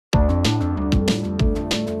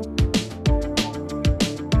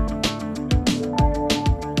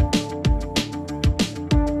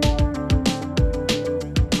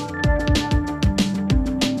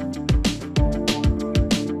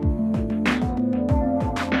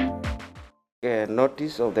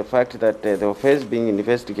Notice of the fact that the offense being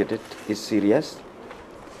investigated is serious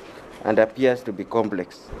and appears to be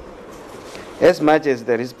complex. As much as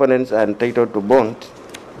the respondents are entitled to bond,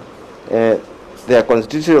 their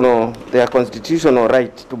constitutional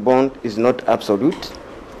right to bond is not absolute.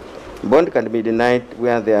 Bond can be denied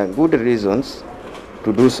where there are good reasons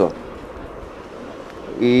to do so.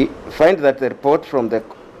 We find that the report from the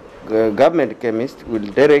government chemist will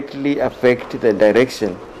directly affect the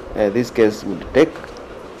direction this case would take.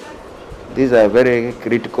 These are very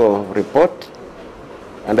critical report,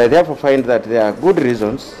 and I therefore find that there are good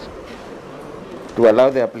reasons to allow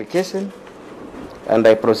the application, and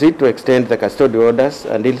I proceed to extend the custody orders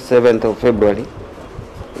until 7th of February,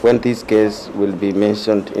 when this case will be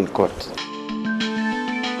mentioned in court.